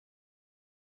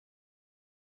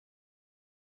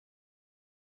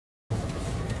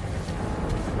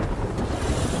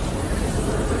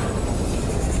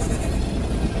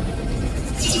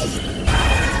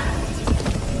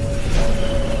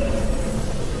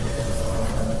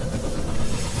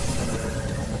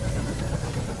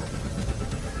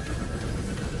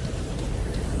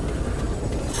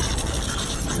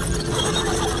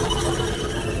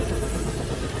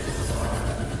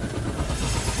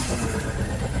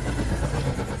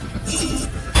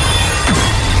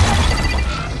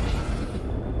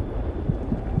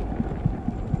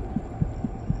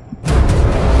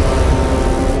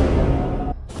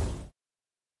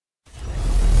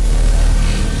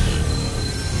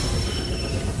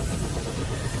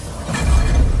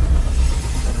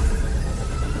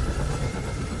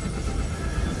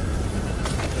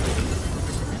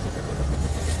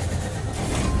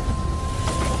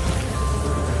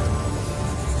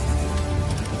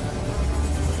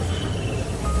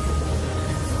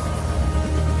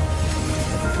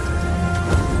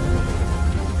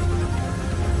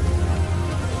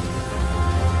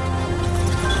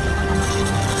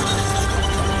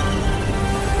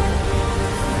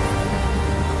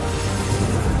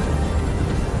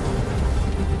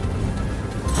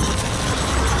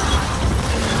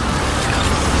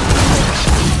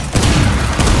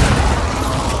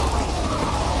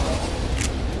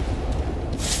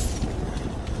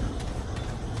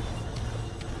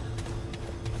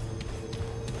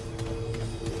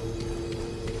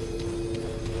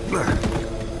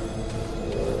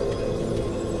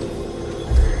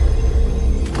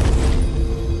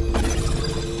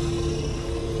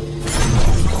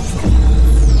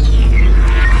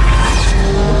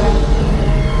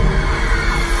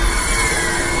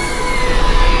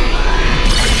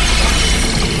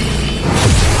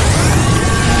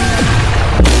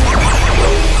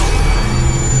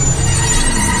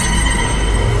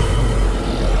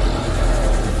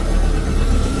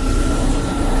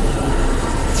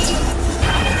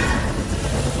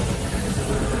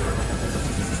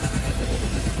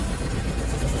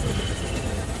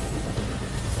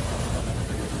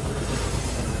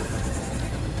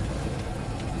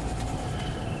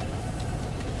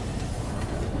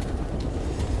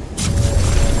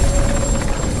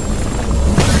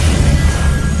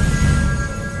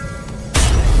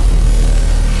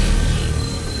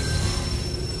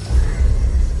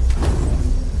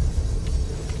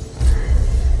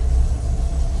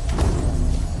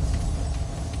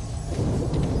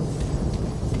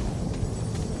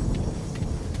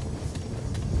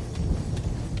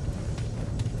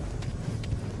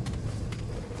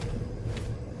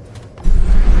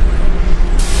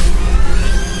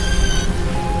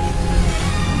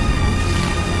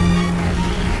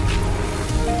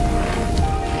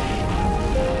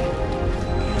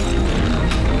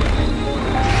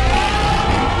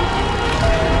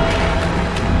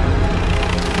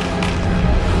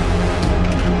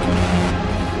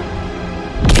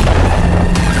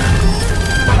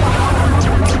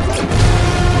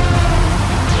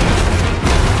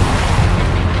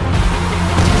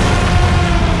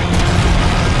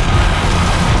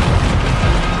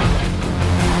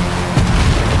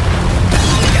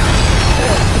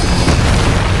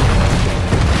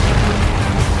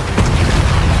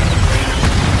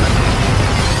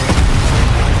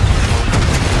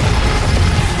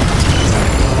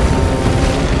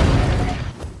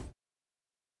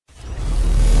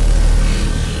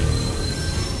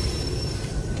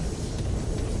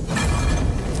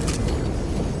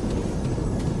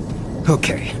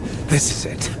Okay, this is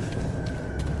it.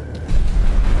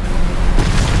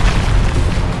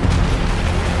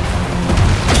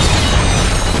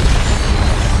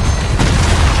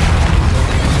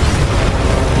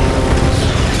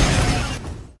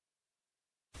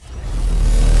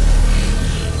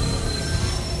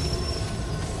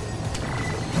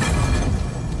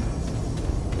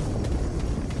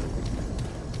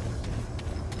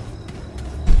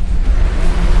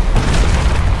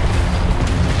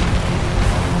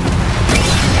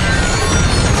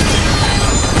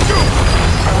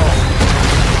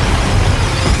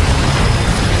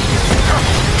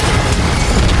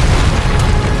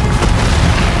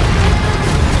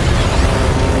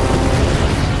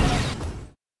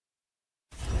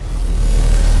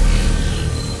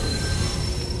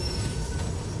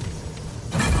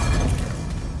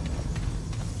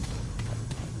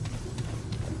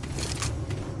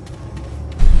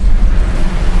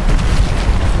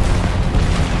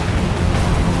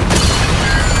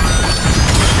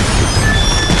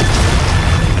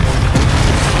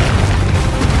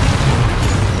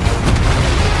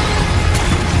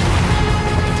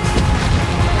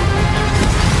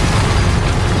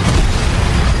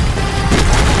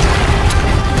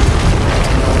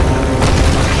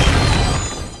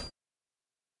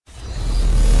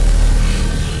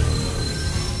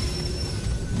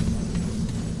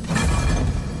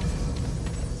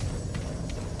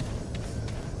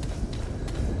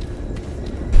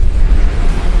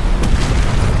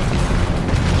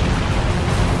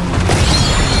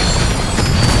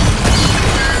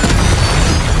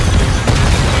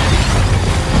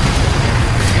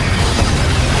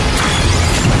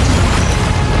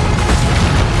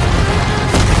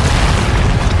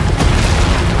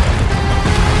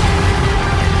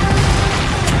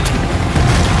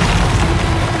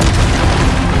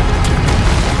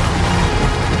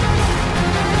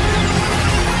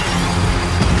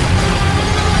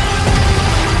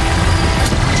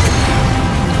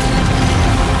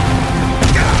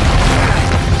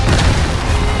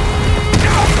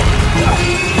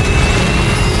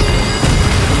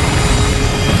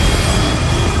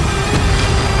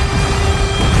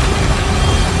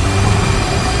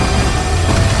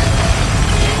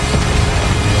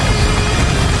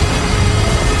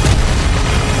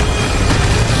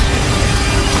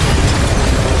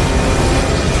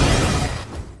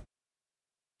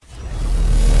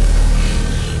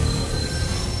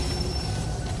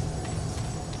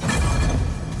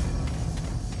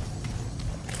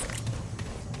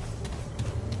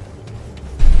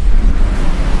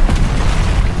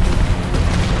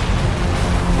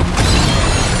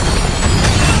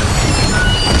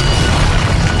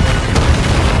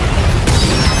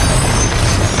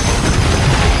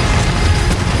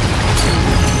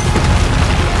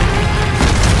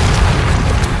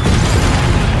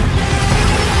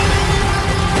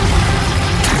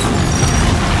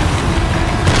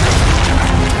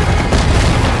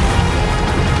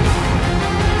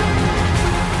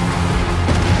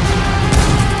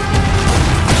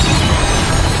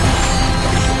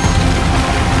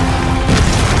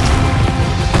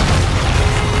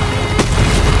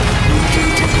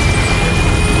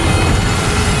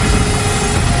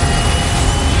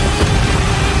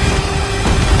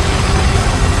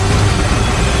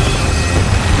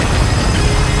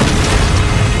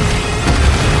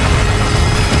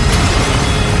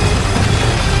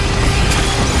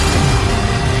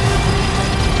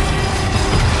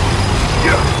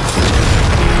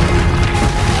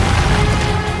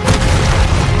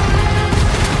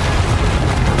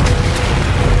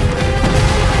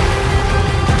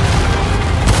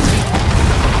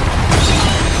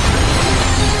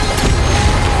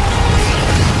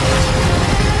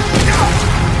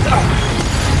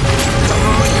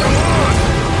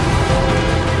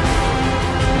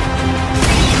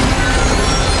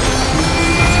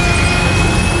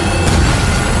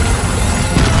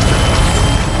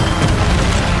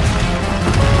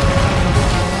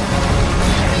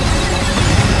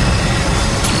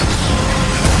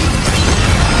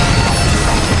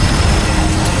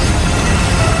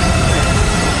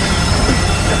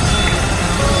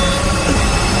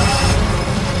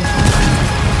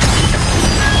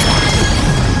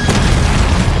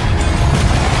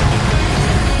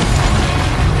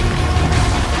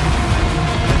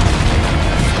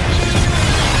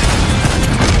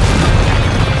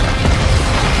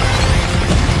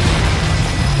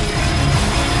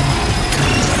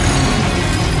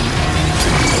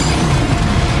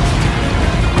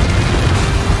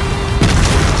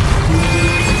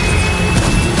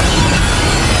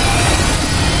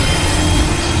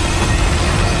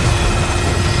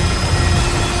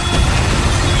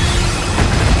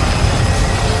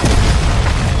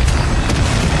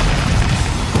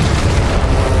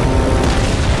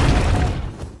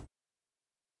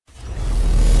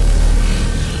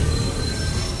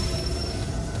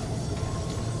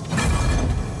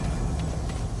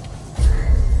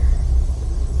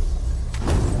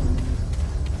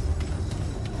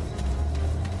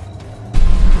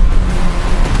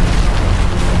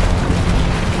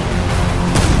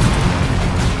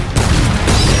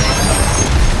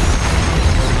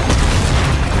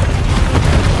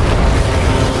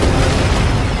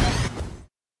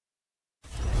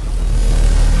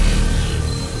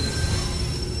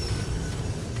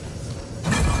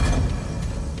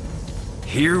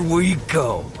 Here we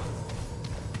go.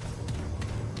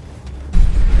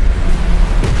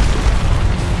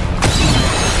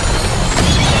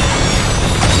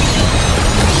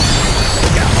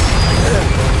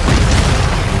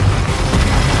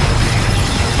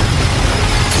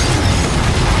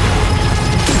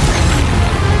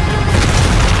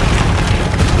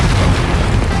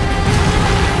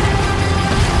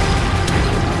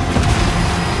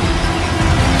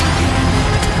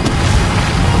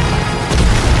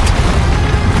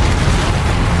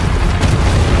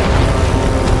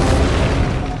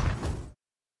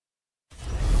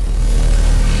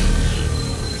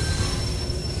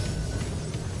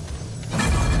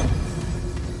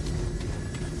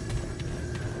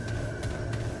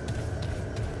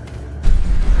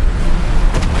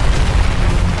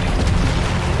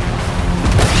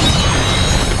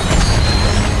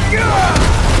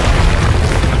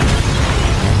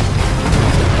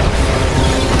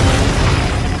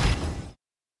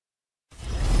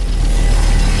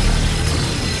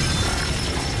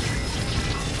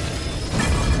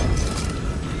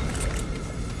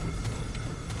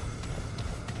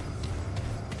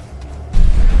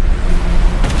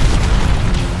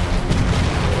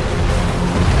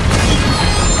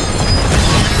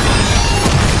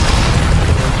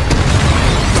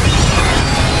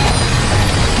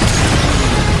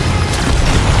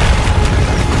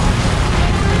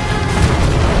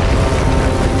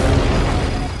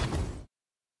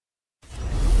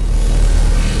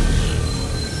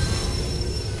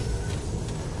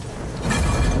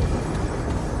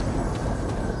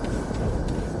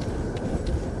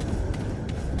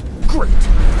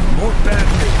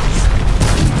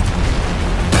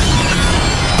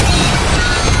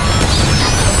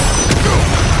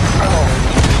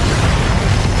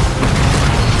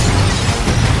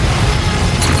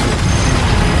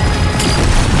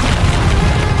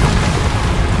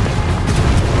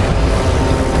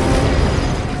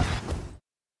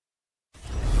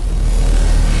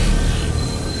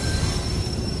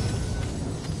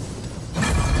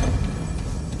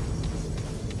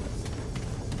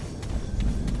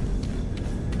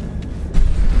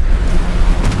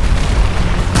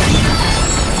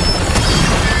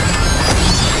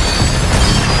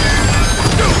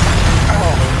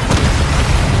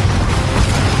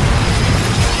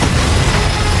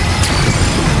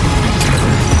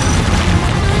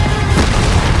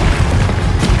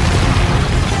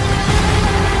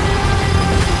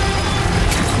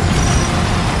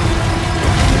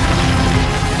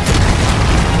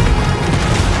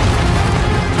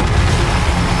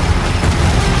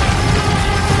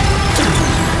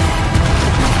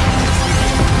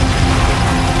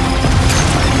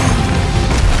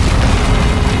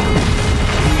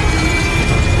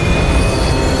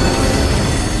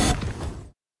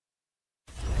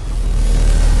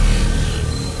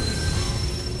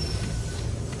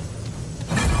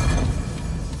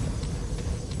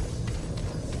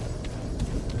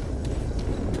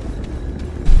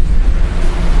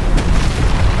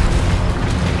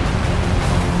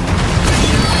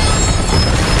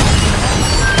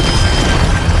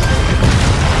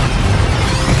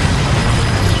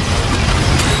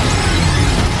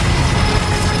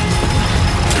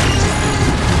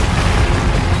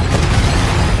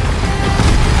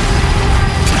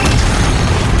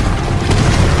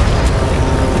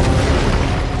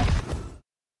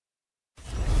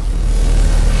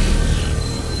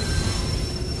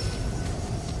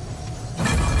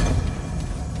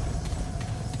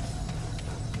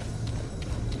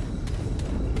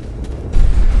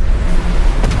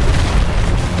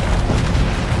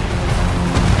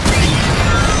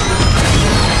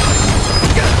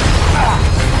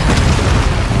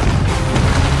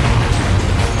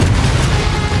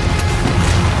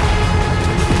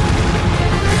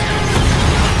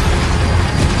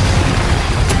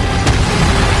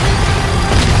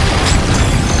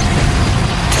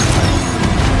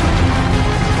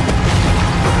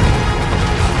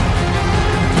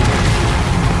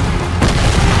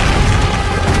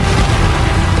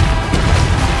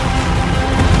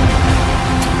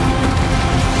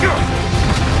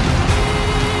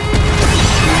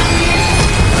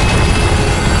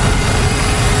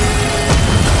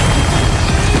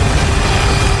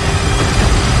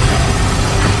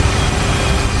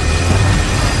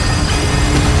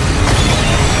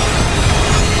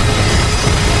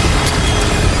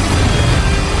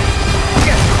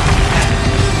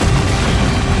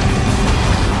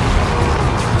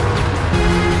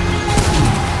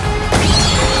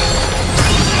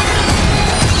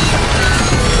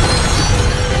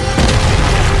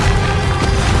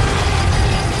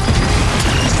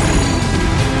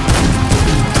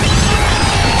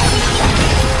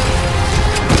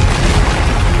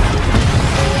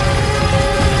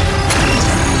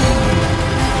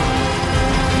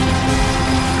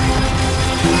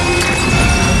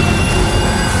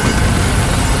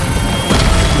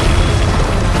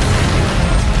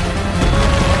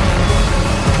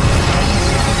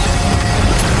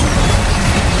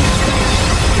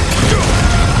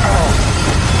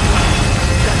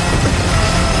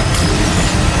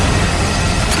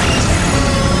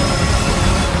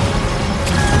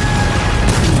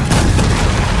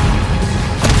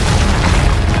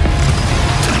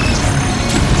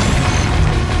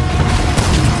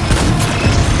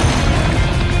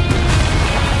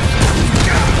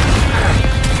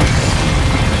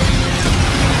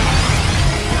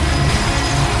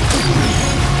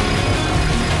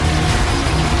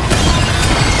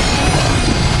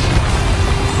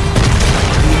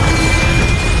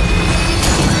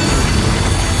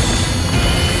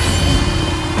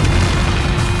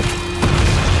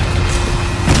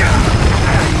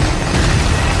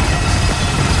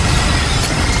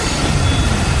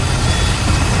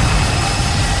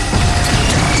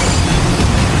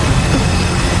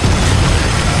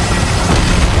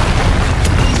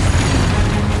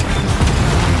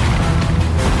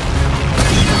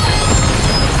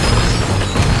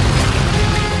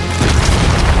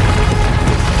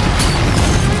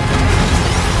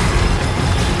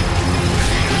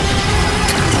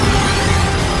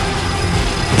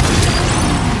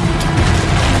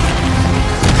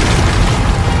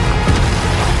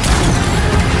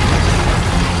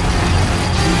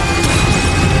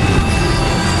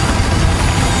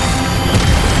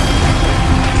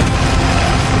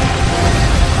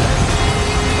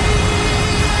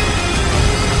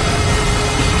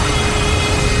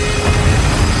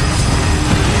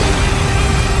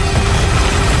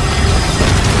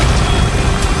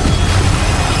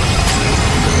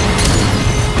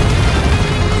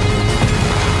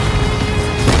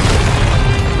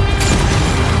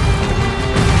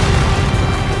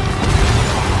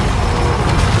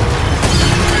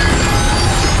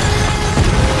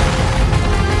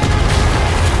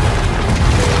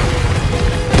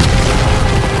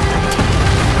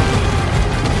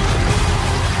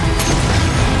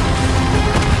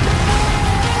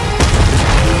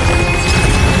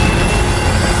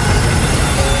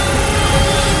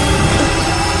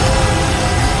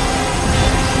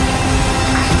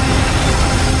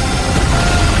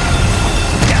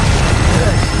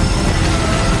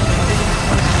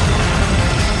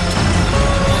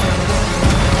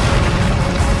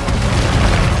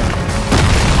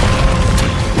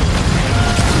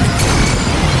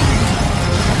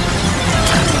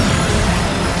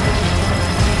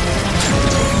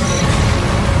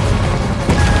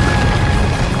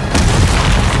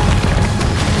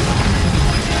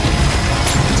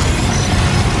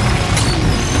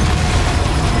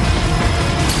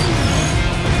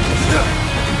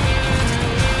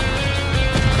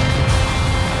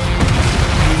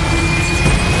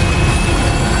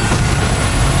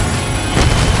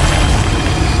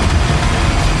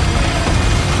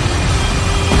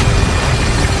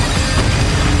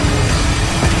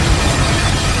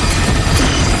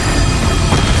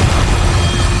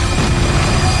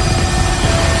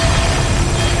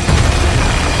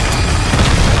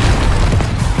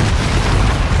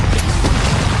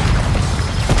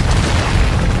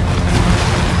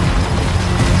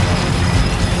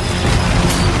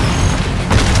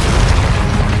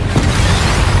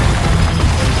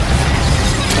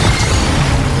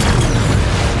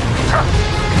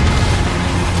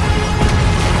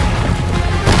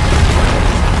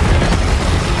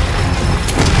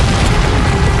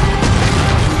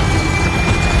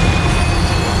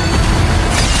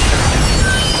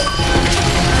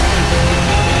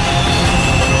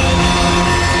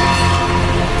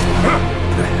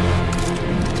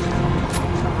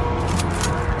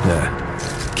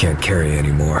 carry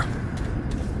anymore.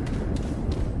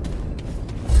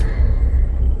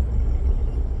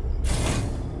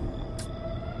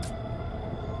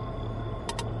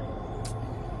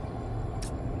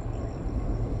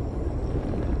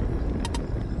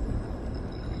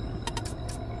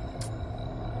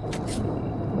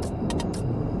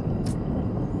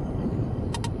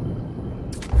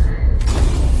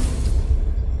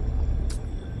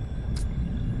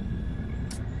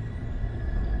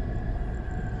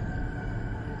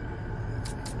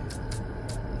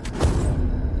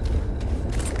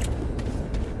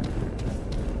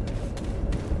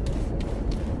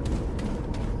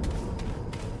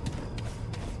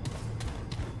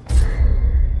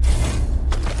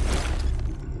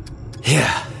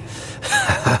 Yeah.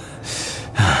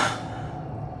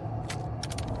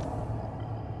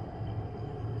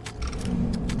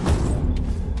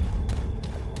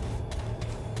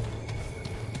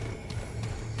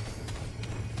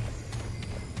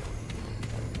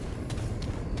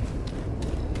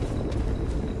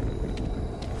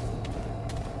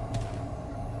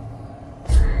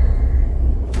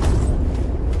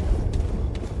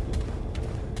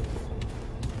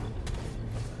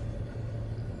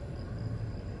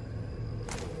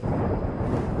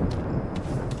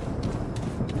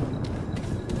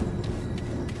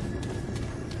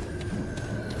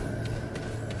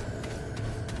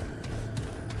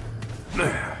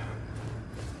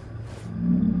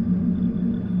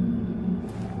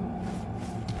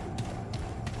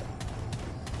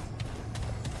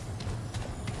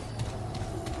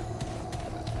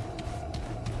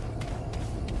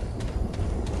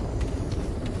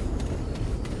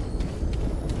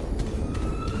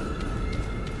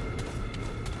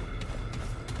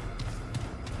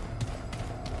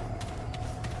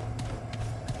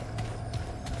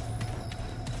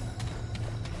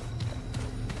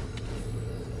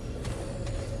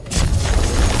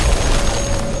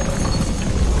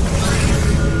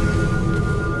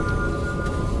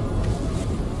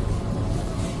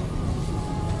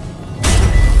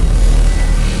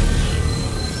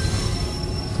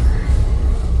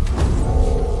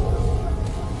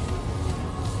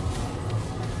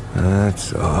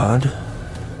 That's odd.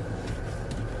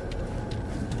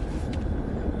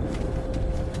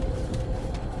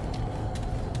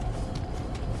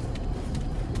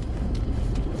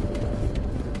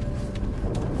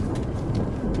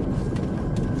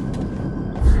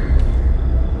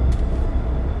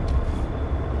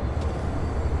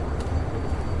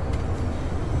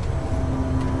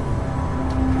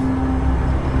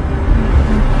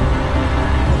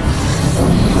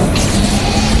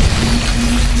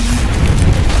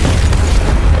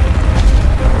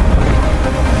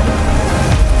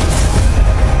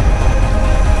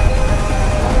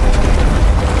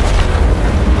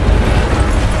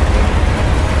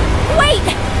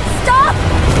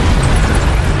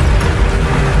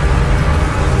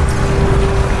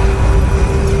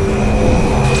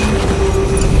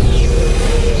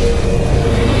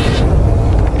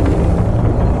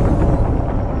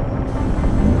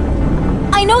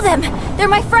 They're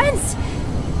my friends!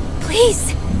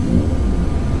 Please!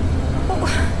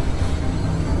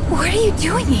 What are you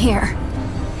doing here?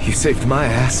 You saved my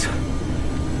ass.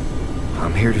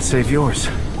 I'm here to save yours.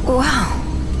 Wow.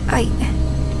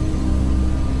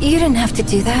 You didn't have to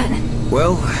do that.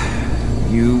 Well,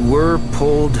 you were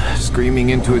pulled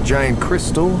screaming into a giant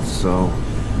crystal, so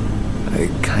I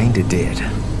kinda did.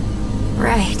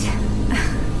 Right.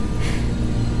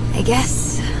 I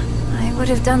guess I would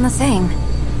have done the same.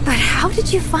 But how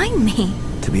did you find me?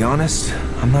 To be honest,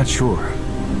 I'm not sure.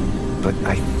 But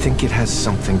I think it has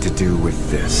something to do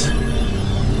with this.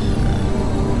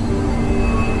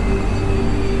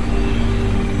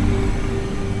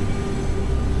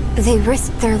 They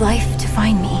risked their life to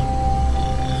find me.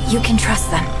 You can trust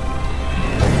them.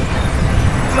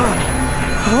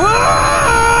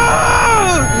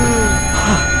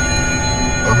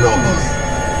 Anomaly.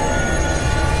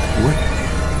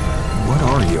 What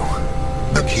are you?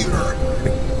 The Keeper.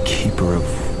 The Keeper of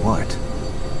what?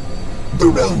 The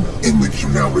realm in which you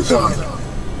now reside.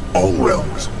 All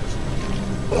realms.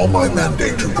 All my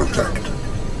mandate to protect.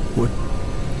 What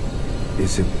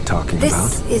is it talking about?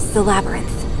 This is the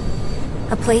Labyrinth.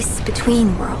 A place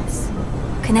between worlds.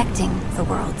 Connecting the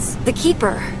worlds. The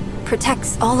Keeper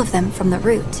protects all of them from the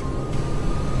root.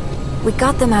 We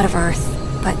got them out of Earth,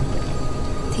 but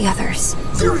the others...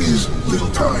 There is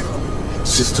little time.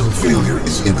 System failure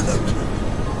is imminent.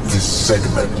 This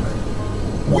segment.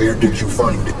 Where did you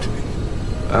find it?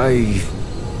 I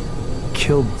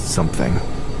killed something,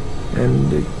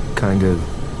 and it kind of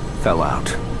fell out.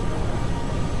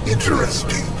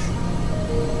 Interesting.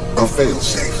 A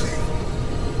failsafe.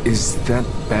 Is that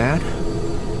bad?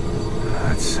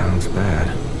 That sounds bad.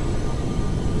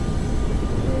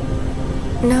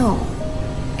 No,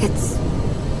 it's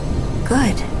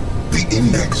good. The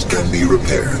index can be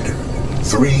repaired.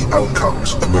 3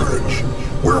 outcomes emerge,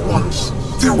 where once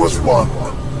there was one.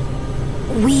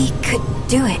 We could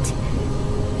do it.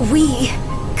 We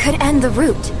could end the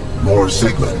route. More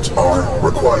segments are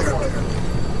required.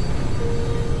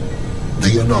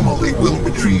 The anomaly will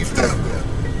retrieve them.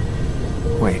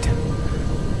 Wait.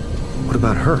 What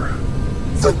about her?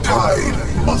 The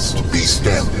tide must be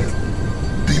stemmed.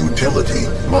 The utility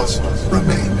must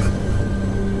remain.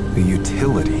 The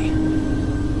utility?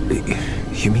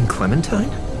 You mean Clementine?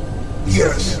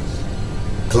 Yes.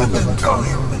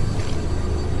 Clementine.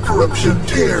 Corruption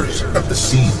tears at the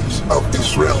seams of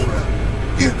this realm.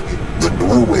 Yet the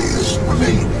doorways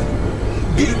remain.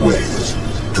 Gateways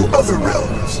to other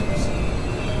realms.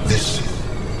 This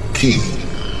key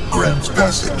grants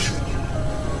passage.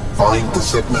 Find the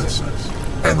segments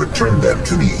and return them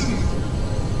to me.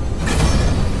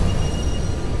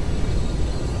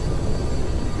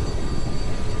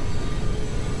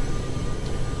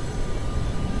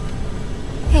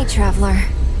 Hey, Traveler.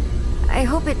 I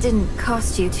hope it didn't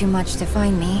cost you too much to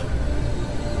find me.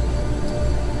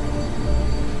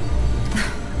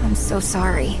 I'm so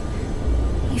sorry.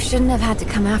 You shouldn't have had to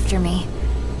come after me.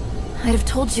 I'd have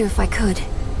told you if I could.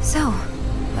 So,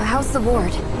 how's the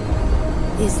ward?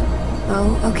 Is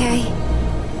Bo okay?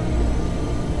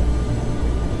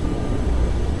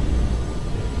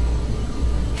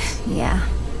 Yeah,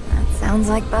 that sounds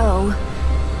like Bo.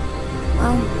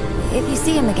 Well, if you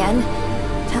see him again,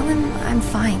 tell him I'm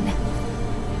fine.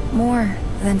 More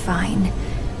than fine.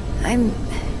 I'm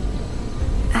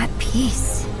at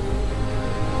peace.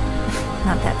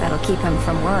 Not that that'll keep him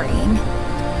from worrying.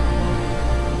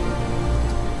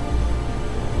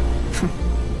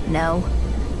 No.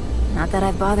 Not that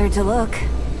I've bothered to look.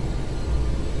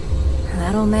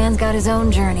 That old man's got his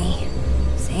own journey.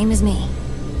 Same as me.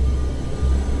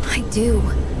 I do.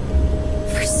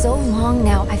 For so long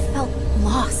now, I felt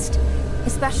lost.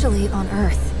 Especially on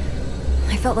Earth.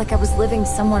 I felt like I was living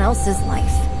someone else's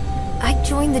life. I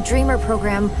joined the Dreamer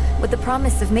program with the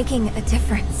promise of making a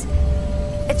difference.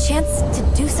 A chance to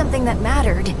do something that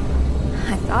mattered.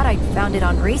 I thought I'd found it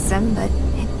on Resum, but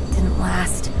it didn't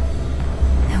last.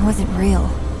 It wasn't real.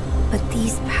 But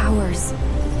these powers,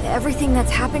 everything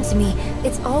that's happened to me,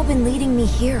 it's all been leading me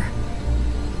here.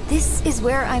 This is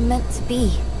where I'm meant to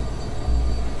be.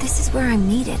 This is where I'm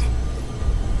needed.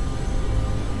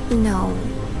 No.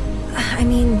 I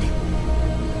mean,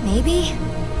 maybe?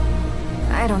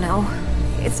 I don't know.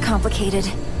 It's complicated.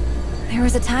 There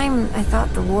was a time I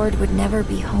thought the ward would never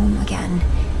be home again.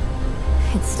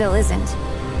 It still isn't.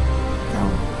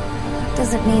 Though, that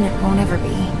doesn't mean it won't ever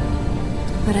be.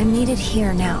 But I'm needed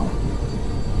here now.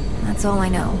 That's all I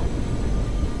know.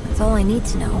 That's all I need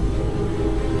to know.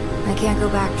 I can't go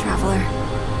back, Traveler.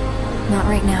 Not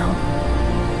right now.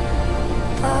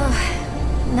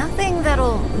 Nothing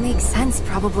that'll make sense,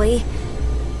 probably.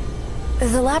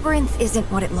 The labyrinth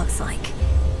isn't what it looks like.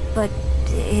 But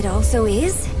it also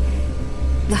is?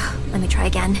 Let me try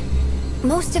again.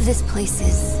 Most of this place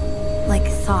is like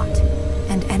thought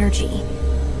and energy.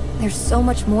 There's so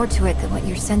much more to it than what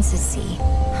your senses see.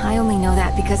 I only know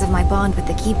that because of my bond with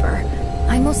the Keeper.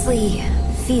 I mostly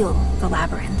feel the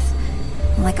labyrinth.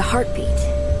 Like a heartbeat,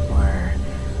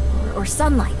 or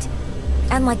sunlight.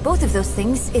 And like both of those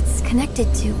things, it's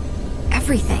connected to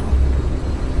everything.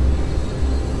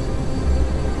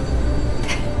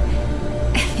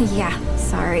 Yeah,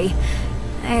 sorry.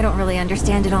 I don't really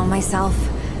understand it all myself.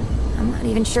 I'm not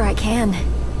even sure I can.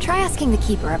 Try asking the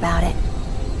Keeper about it.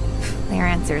 Their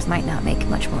answers might not make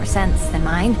much more sense than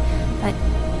mine, but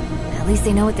at least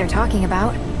they know what they're talking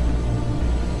about.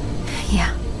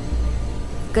 Yeah.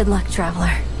 Good luck,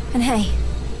 Traveler. And hey,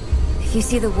 if you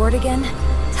see the ward again,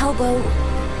 tell Bo...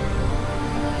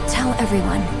 Tell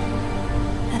everyone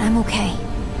that I'm okay.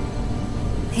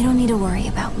 They don't need to worry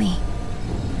about me.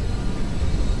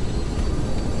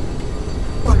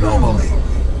 Anomaly.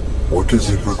 What does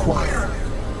it require?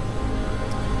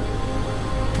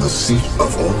 The seat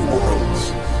of all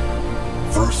worlds.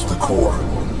 First the core,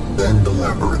 then the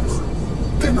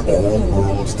labyrinth, then all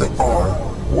worlds that are,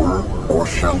 were, or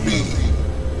shall be.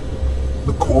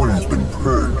 The core has been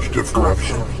purged of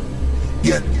corruption,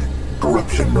 yet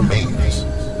corruption remains.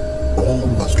 All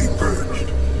must be purged.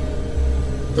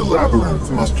 The labyrinth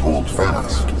must hold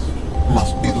fast,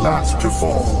 must be last to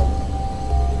fall.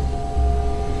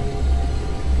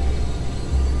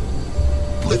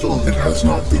 Little that has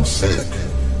not been said.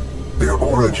 Their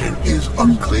origin is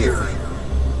unclear.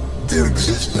 Their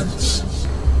existence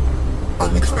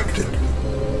unexpected,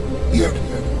 yet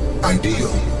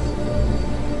ideal.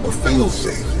 A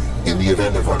failsafe in the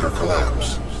event of utter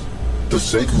collapse. The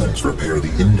segments repair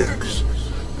the index.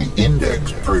 The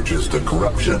index purges the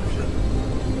corruption.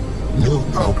 New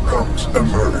outcomes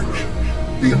emerge.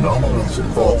 The anomaly's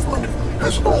involvement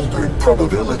has altered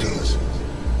probabilities.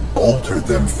 Alter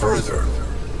them further.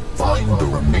 Find the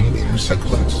remaining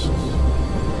segments.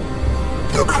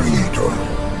 The Creator.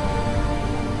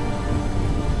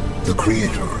 The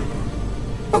Creator.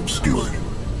 Obscured.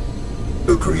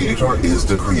 The Creator is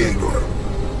the Creator.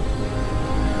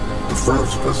 The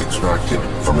first was extracted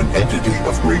from an entity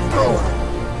of great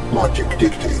power. Logic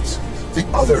dictates the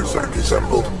others are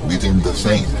dissembled within the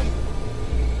same.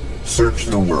 Search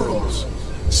the worlds.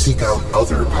 Seek out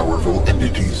other powerful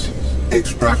entities.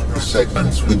 Extract the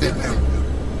segments within them.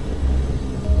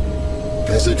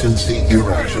 Hesitancy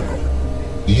irrational.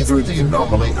 Either the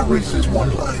anomaly erases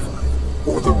one life,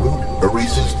 or the root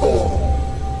erases all.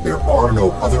 There are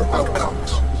no other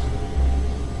outcomes.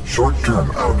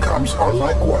 Short-term outcomes are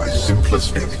likewise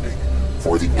simplistic,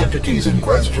 for the entities in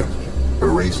question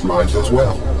erase lives as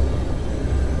well.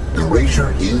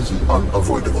 Erasure is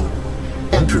unavoidable.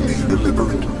 Enter the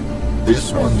labyrinth.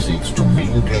 This one seeks to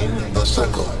maintain the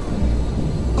cycle.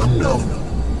 Unknown.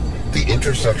 The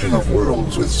intersection of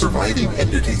worlds with surviving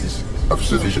entities of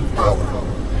sufficient power,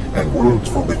 and worlds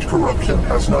for which corruption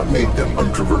has not made them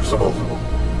untraversable.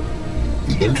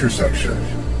 The intersection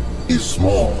is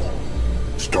small.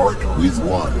 Start with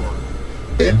one,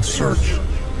 then search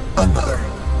another.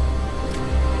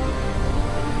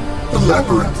 The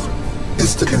labyrinth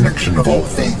is the connection of all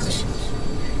things.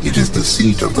 It is the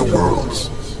seat of the worlds,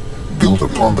 built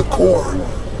upon the core,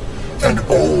 and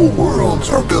all worlds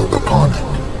are built upon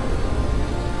it.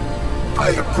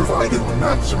 I have provided the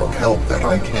maximum help that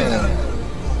I can.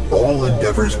 All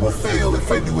endeavors will fail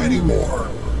if I do any more.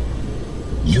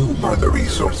 You are the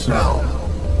resource now.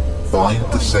 Find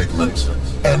the segments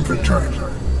and return.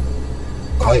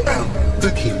 I am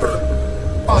the Keeper.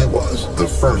 I was the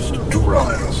first to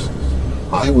rise.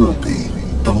 I will be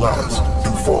the last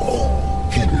to fall.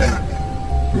 Kidnap.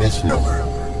 Misnomer.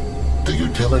 The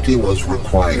utility was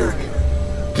required.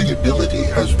 The utility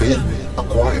has been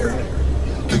acquired.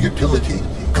 The utility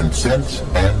consents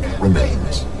and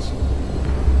remains.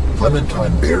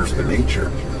 Clementine bears the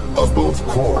nature of both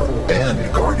core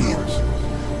and guardians.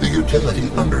 The utility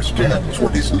understands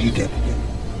what is needed.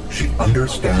 She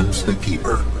understands the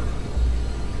Keeper.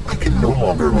 I can no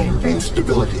longer maintain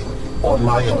stability on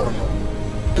my own.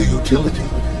 The utility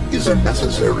is a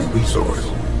necessary resource.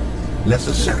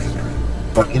 Necessary,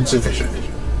 but insufficient.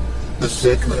 The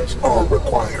segments are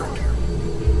required.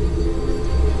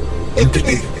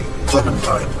 Entity,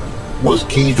 Clementine, was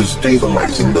key to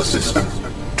stabilizing the system,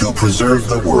 to preserve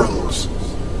the worlds.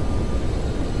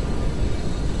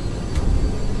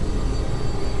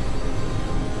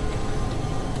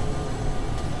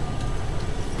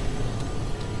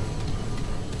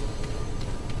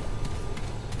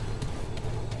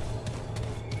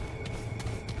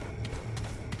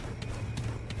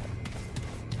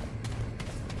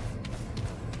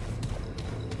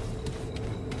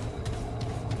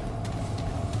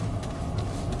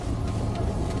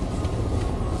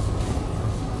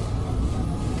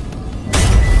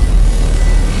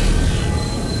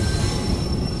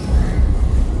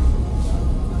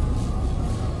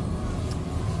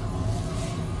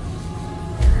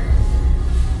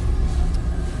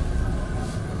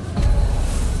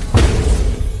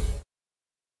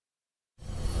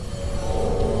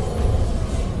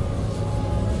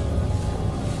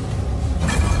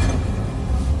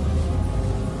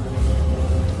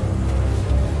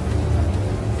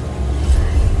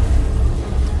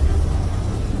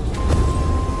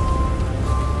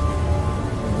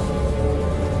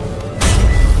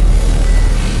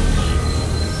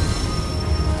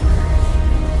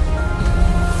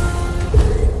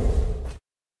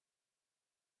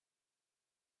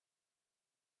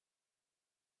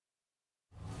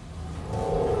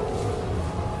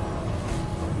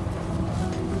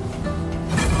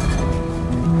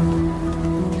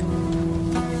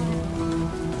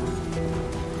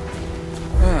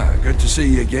 Good to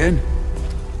see you again.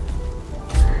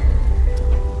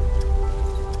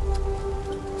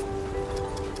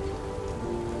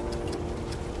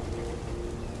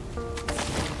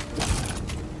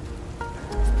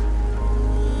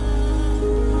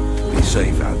 Be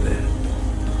safe out there.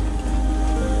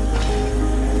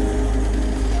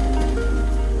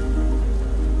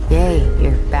 Yay,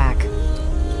 you're back.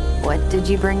 What did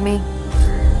you bring me?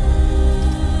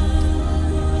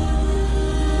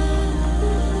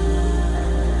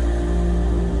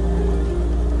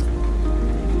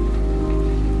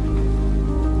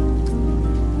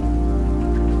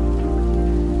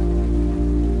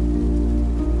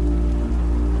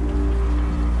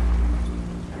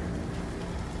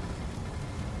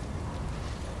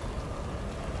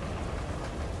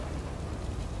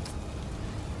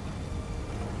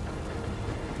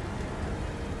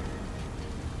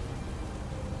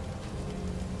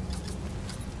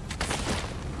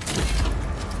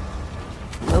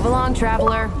 long,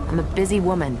 traveler. I'm a busy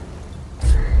woman.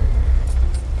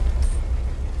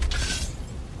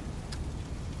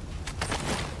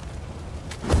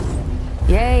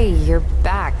 Yay, you're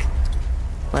back.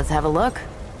 Let's have a look.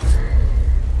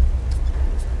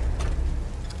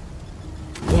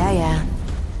 Yeah.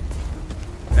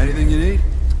 Anything you need?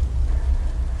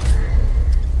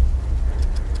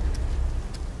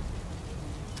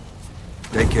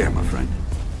 Take care, my friend.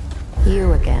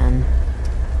 You again.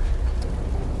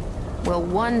 Will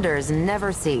wonders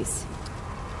never cease?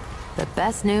 The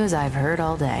best news I've heard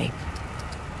all day.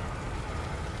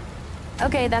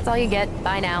 Okay, that's all you get.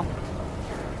 Bye now.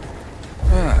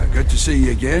 Ah, good to see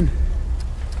you again.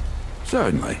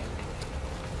 Certainly.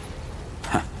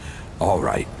 All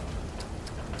right.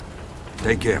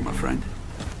 Take care, my friend.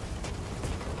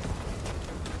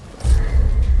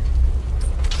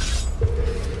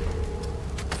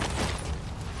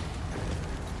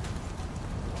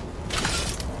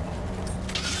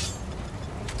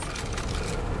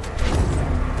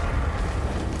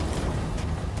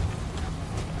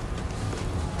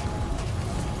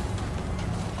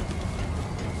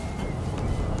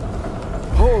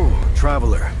 Oh,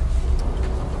 traveler.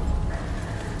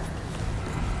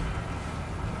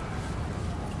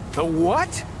 The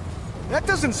what? That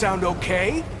doesn't sound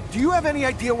okay. Do you have any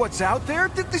idea what's out there?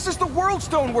 This is the World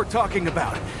Stone we're talking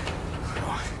about.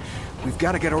 We've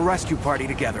got to get a rescue party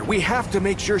together. We have to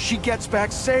make sure she gets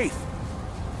back safe.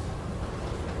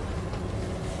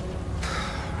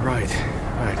 Right.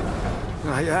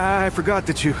 I forgot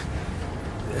that you...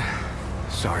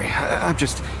 Sorry, I'm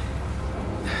just...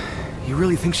 You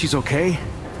really think she's okay?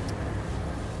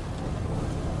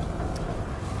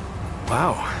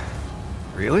 Wow.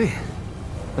 Really?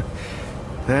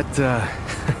 That,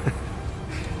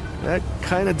 that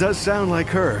kinda does sound like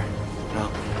her.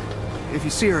 Well, if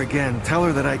you see her again, tell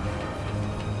her that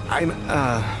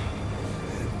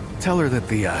tell her that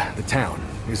the town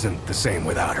isn't the same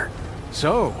without her.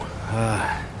 So,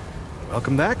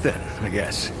 welcome back then, I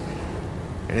guess.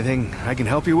 Anything I can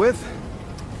help you with?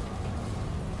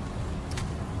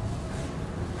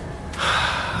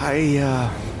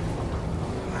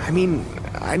 I mean,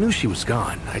 I knew she was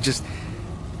gone. I just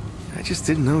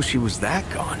didn't know she was that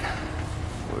gone.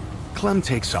 Clem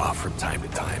takes off from time to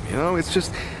time, you know? It's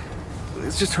just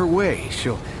her way.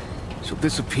 She'll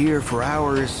disappear for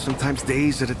hours, sometimes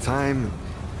days at a time.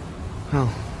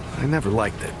 Well, I never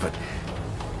liked it, but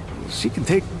she can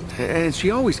take... And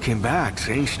she always came back,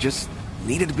 saying she just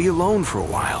needed to be alone for a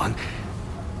while, and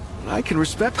I can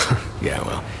respect... Yeah,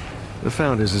 well, the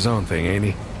Founder's his own thing, ain't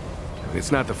he? It's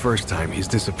not the first time he's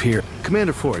disappeared.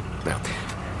 Commander Ford, now,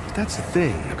 that's the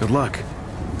thing. Good luck.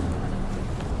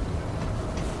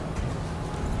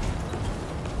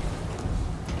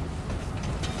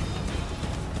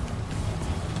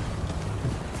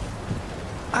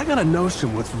 I got a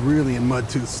notion what's really in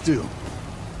Mudtooth's stew.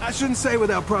 I shouldn't say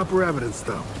without proper evidence,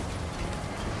 though.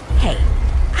 Hey,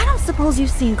 I don't suppose you've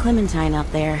seen Clementine out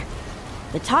there.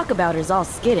 The talk about her's all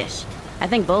skittish. I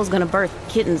think Bo's gonna birth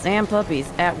kittens and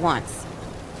puppies at once.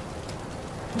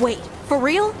 Wait, for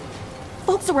real?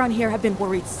 Folks around here have been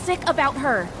worried sick about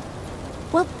her.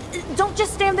 Well, don't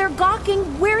just stand there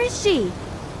gawking. Where is she?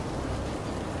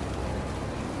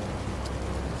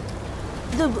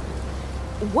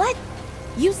 What?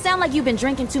 You sound like you've been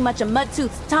drinking too much of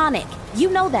Mudtooth's tonic. You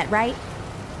know that, right?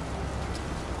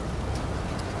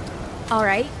 All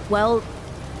right, well,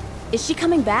 is she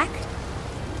coming back?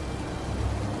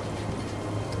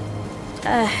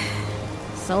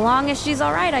 So long as she's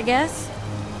all right, I guess.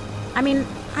 I mean,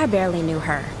 I barely knew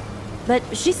her.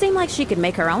 But she seemed like she could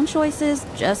make her own choices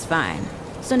just fine.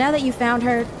 So now that you found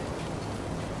her,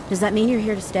 does that mean you're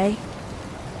here to stay?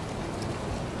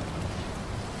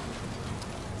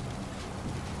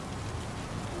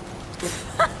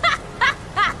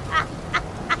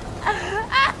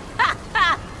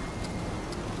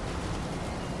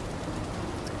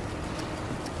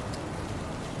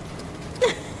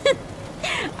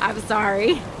 I'm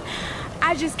sorry.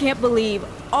 I just can't believe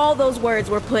all those words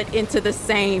were put into the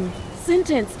same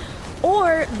sentence,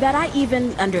 or that I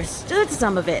even understood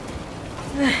some of it.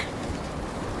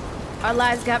 Our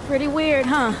lives got pretty weird,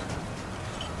 huh?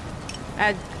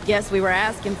 I guess we were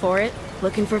asking for it,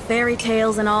 looking for fairy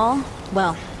tales and all.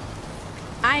 Well,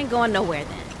 I ain't going nowhere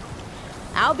then.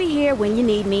 I'll be here when you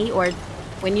need me, or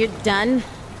when you're done,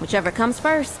 whichever comes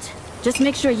first. Just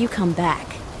make sure you come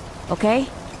back, okay?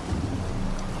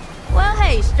 Well,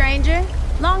 hey, stranger.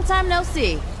 Long time no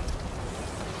see.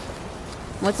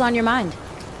 What's on your mind?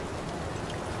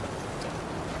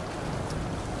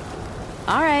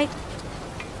 All right.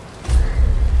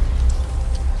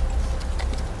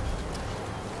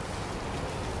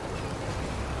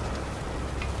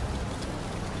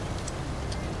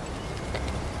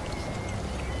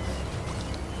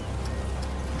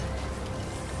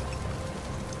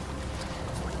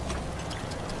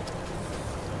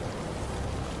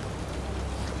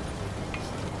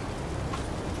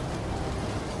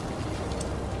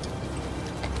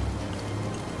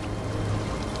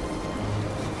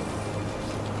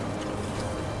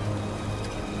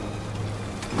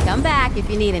 Come back if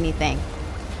you need anything.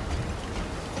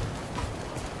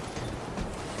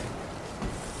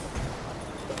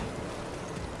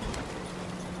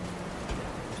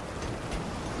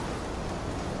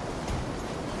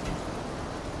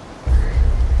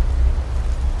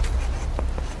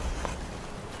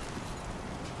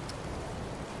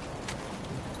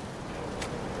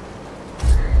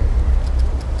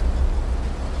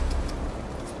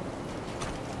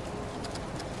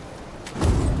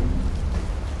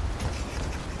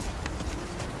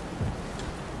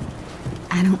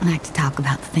 I don't like to talk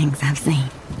about the things I've seen.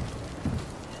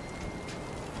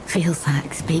 Feels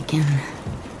like speaking.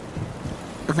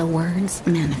 The words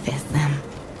manifest them,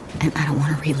 and I don't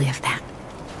want to relive that.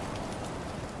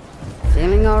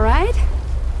 Feeling all right?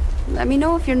 Let me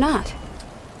know if you're not.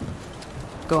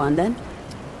 Go on then.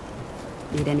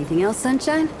 Need anything else,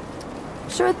 Sunshine?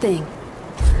 Sure thing.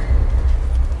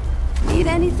 Need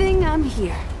anything? I'm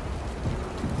here.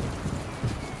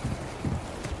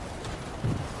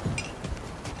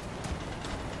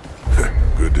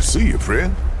 Good to see you,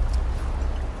 friend.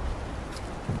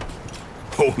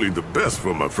 Only the best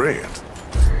for my friends.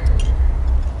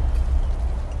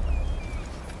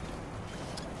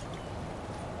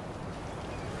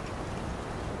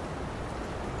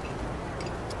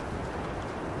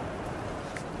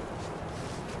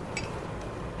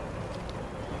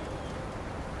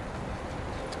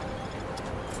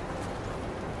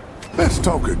 Let's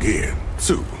talk again,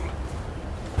 soon.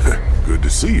 Good to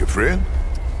see you, friend.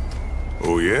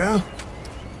 Oh, yeah?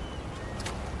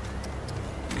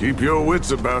 Keep your wits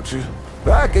about you.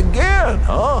 Back again,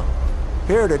 huh?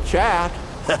 Here to chat.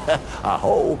 I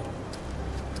hope.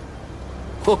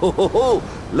 Ho, ho, ho, ho.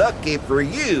 Lucky for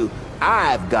you,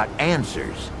 I've got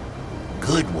answers.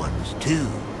 Good ones, too.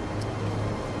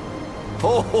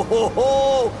 Ho, ho, ho,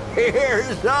 ho!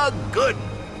 Here's a good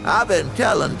one. I've been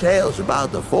telling tales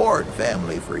about the Ford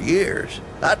family for years.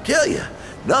 I tell you,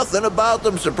 nothing about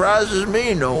them surprises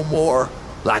me no more.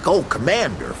 Like old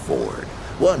Commander Ford,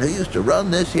 one who used to run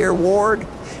this here ward,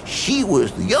 she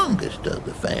was the youngest of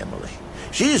the family.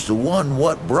 She's the one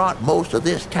what brought most of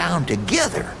this town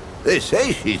together. They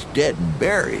say she's dead and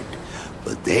buried,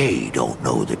 but they don't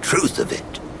know the truth of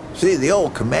it. See, the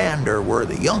old Commander were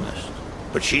the youngest,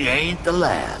 but she ain't the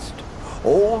last.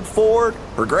 Old Ford,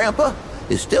 her grandpa,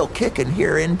 is still kicking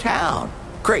here in town.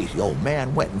 Crazy old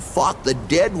man went and fought the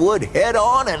Deadwood head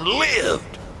on and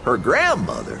lived. Her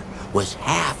grandmother was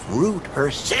half Root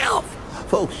herself.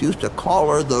 Folks used to call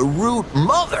her the Root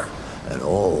Mother. And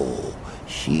oh,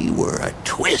 she were a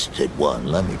twisted one,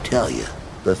 let me tell you.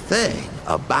 The thing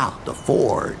about the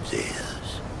Fords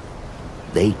is,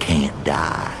 they can't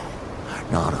die.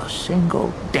 Not a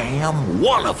single damn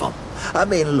one of them. I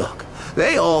mean, look,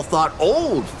 they all thought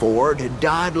old Ford had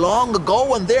died long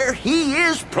ago, and there he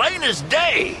is, plain as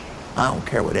day. I don't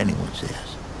care what anyone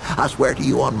says. I swear to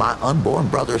you on my unborn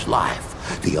brother's life,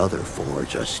 the other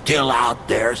Fords are still out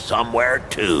there somewhere,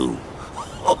 too.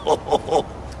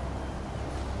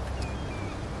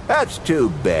 That's too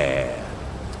bad.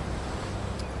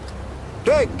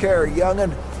 Take care,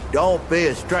 young'un. Don't be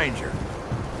a stranger.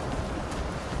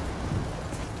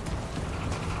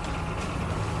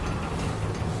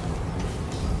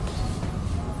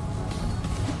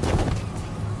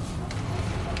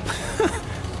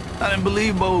 I didn't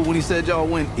believe Bo when he said y'all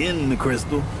went in the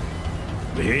crystal.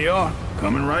 But here you are,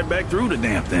 coming right back through the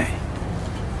damn thing.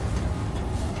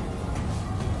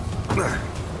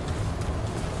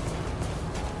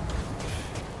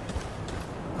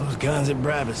 Those guns at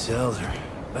Brabant sells are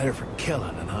better for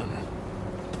killing than hunting.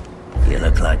 You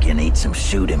look like you need some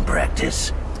shooting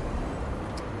practice.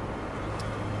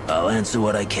 I'll answer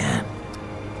what I can.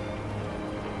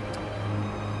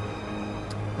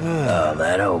 Oh,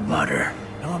 that old mutter.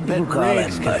 I bet We'll call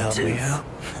Riggs him can help me Mudtooth. out.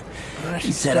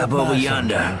 He's set up over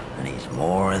yonder, and he's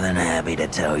more than happy to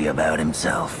tell you about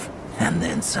himself. And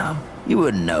then some. You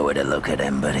wouldn't know it to look at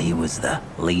him, but he was the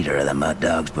leader of the Mud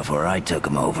Dogs before I took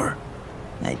him over.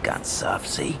 They'd got soft,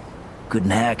 see? Couldn't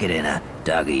hack it in a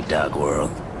dog-eat-dog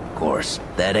world. Of course,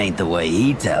 that ain't the way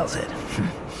he tells it.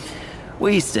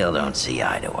 We still don't see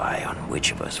eye to eye on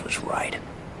which of us was right.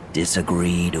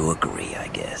 Disagree to agree, I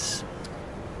guess.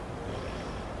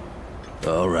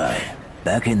 All right.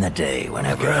 Back in the day,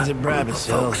 whenever a group of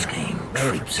folks came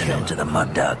traipsing into the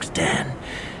Mud Dog's den,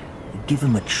 we'd give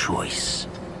them a choice.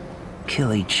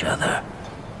 Kill each other,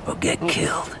 or get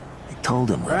killed. They told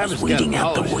them we was weeding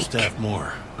out the weak.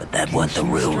 But that wasn't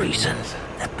the real reason.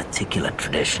 That particular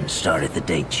tradition started the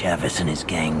day Chavis and his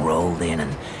gang rolled in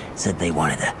and said they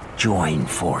wanted to join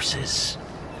forces.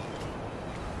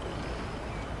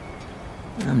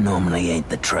 I normally ain't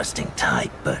the trusting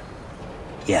type, but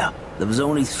Yeah, there was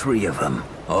only 3 of them,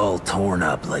 all torn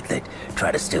up like they'd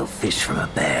try to steal fish from a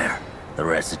bear. The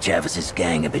rest of Chavez's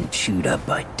gang had been chewed up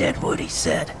by Deadwood, he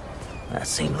said. That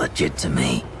seemed legit to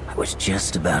me. I was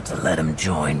just about to let him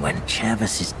join when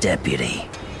Chavez's deputy,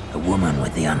 a woman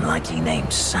with the unlikely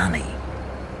name Sunny,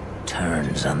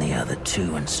 turns on the other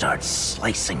 2 and starts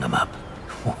slicing them up.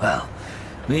 Well,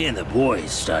 me and the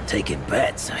boys start taking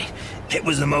bets. It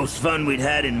was the most fun we'd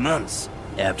had in months.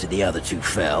 After the other 2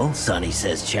 fell, Sunny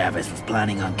says Chavez was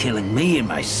planning on killing me in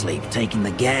my sleep, taking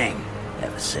the gang.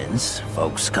 Ever since,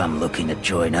 folks come looking to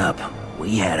join up.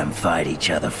 We had them fight each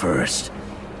other first.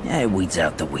 Yeah, it weeds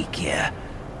out the weak, yeah.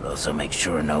 But also make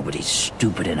sure nobody's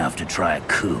stupid enough to try a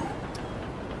coup.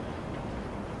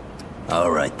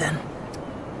 Alright then.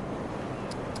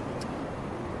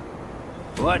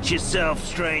 Watch yourself,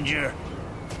 stranger.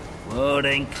 Wood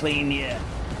ain't clean yet.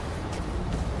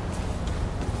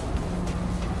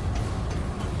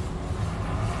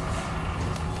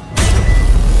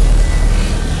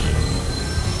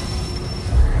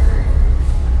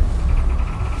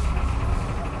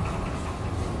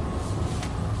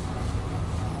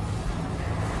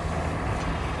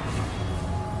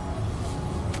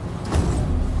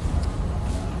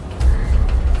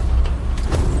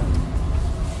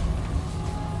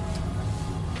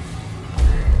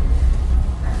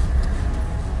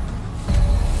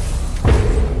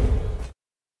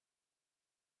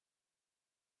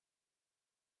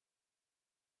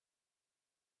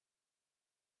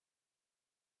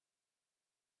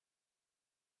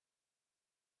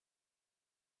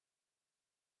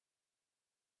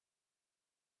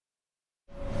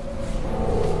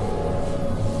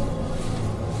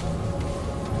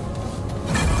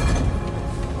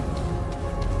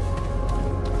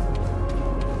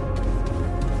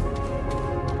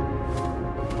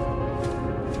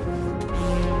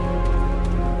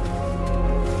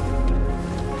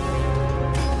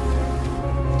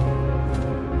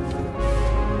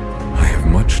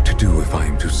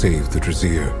 Save the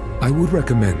Drazier. I would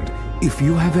recommend, if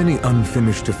you have any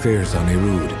unfinished affairs on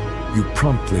ERUD, you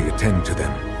promptly attend to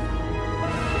them.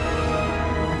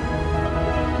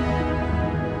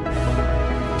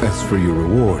 As for your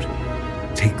reward,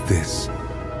 take this.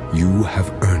 You have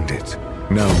earned it.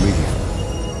 Now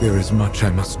leave. There is much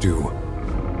I must do.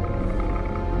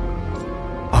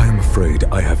 I am afraid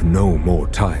I have no more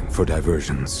time for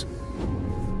diversions.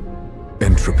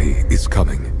 Entropy is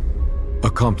coming.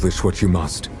 Accomplish what you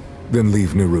must, then leave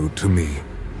Nerud to me.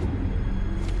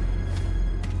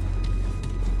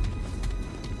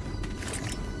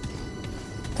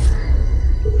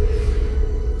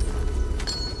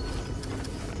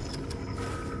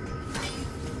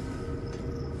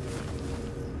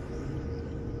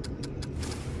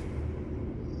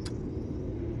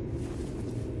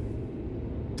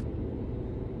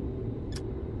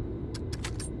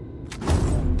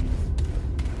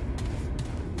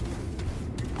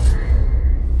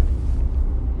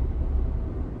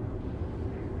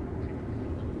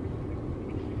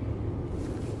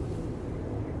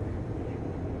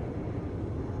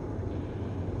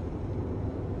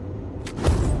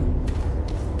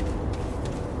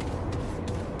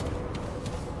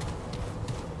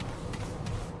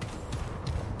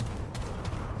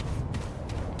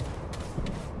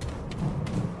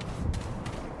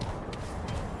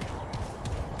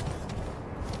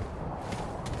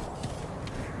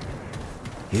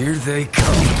 Here they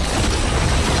come.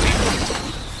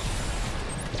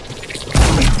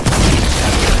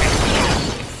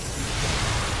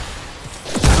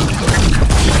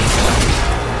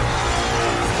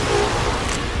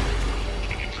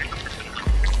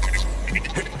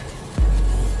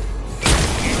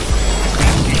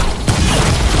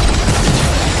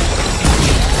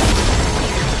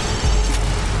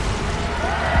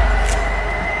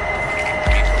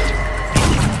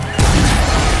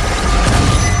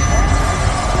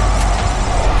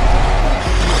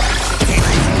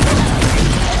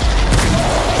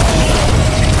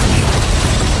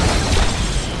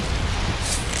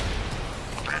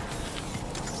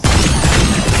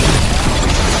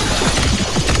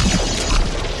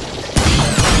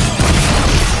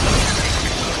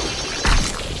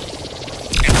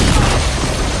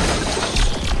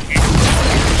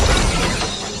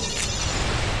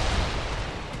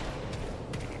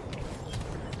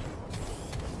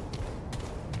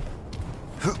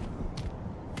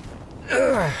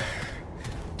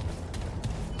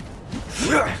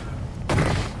 Ugh.